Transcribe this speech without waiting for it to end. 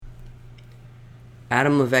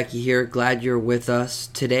Adam Levecki here. Glad you're with us.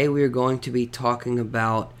 Today we are going to be talking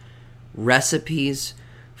about recipes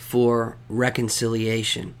for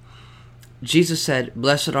reconciliation. Jesus said,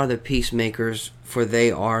 "Blessed are the peacemakers, for they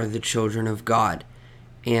are the children of God."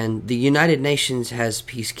 And the United Nations has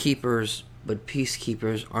peacekeepers, but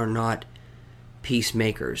peacekeepers are not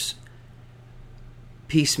peacemakers.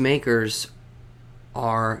 Peacemakers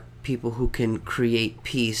are people who can create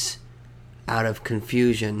peace out of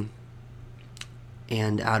confusion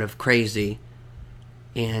and out of crazy,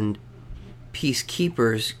 and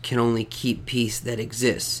peacekeepers can only keep peace that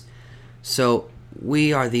exists. So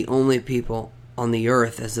we are the only people on the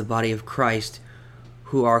earth as the body of Christ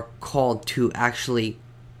who are called to actually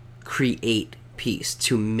create peace,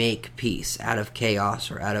 to make peace out of chaos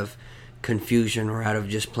or out of confusion or out of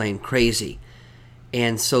just plain crazy.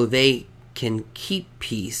 And so they can keep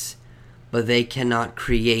peace, but they cannot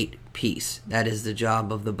create peace. That is the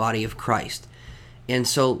job of the body of Christ. And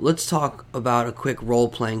so let's talk about a quick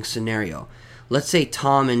role-playing scenario. Let's say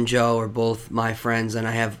Tom and Joe are both my friends, and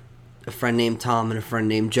I have a friend named Tom and a friend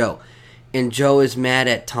named Joe. And Joe is mad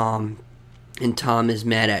at Tom, and Tom is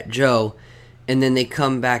mad at Joe. And then they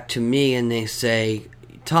come back to me and they say,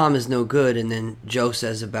 Tom is no good. And then Joe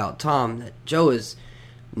says about Tom that Joe is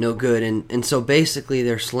no good. And so basically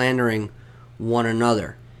they're slandering one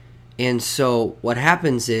another. And so what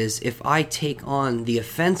happens is, if I take on the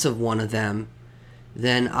offense of one of them,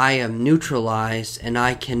 then I am neutralized and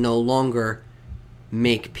I can no longer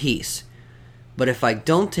make peace. But if I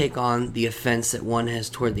don't take on the offense that one has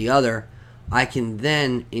toward the other, I can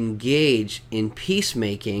then engage in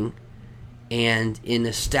peacemaking and in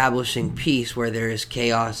establishing peace where there is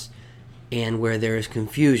chaos and where there is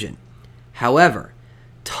confusion. However,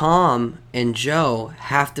 Tom and Joe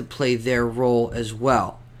have to play their role as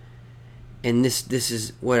well. And this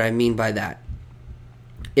is what I mean by that.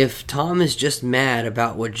 If Tom is just mad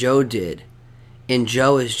about what Joe did, and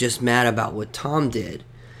Joe is just mad about what Tom did,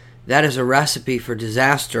 that is a recipe for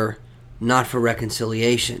disaster, not for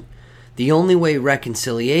reconciliation. The only way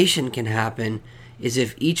reconciliation can happen is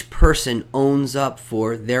if each person owns up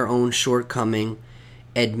for their own shortcoming,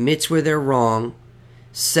 admits where they're wrong,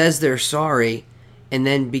 says they're sorry, and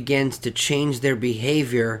then begins to change their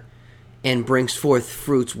behavior and brings forth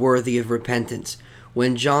fruits worthy of repentance.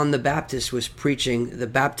 When John the Baptist was preaching the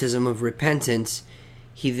baptism of repentance,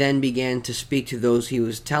 he then began to speak to those he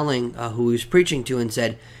was telling, who he was preaching to, and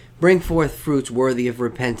said, "Bring forth fruits worthy of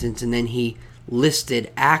repentance." And then he listed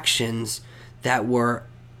actions that were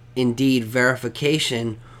indeed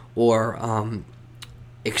verification or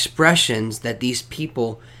expressions that these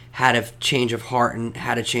people had a change of heart and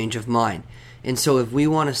had a change of mind. And so if we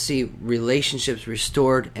want to see relationships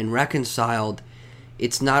restored and reconciled,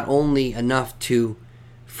 it's not only enough to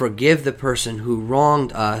forgive the person who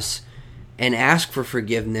wronged us and ask for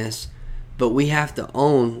forgiveness, but we have to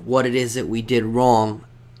own what it is that we did wrong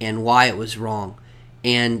and why it was wrong.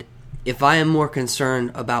 And if I am more concerned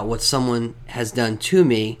about what someone has done to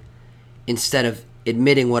me instead of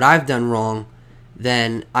admitting what I've done wrong,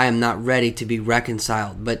 then I am not ready to be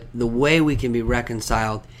reconciled. But the way we can be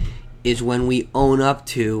reconciled is when we own up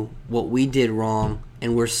to what we did wrong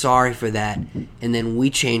and we're sorry for that, and then we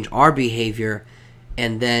change our behavior,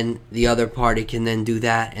 and then the other party can then do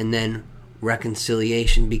that, and then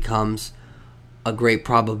reconciliation becomes a great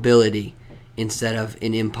probability instead of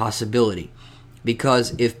an impossibility.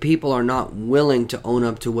 Because if people are not willing to own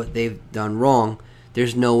up to what they've done wrong,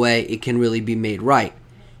 there's no way it can really be made right.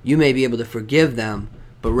 You may be able to forgive them,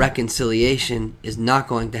 but reconciliation is not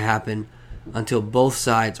going to happen until both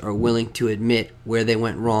sides are willing to admit where they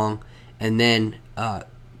went wrong and then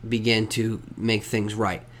begin to make things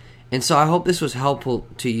right. And so I hope this was helpful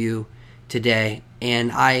to you today,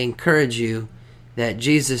 and I encourage you that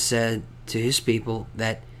Jesus said to his people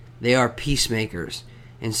that they are peacemakers.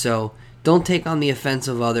 And so don't take on the offense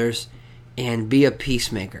of others, and be a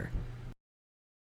peacemaker.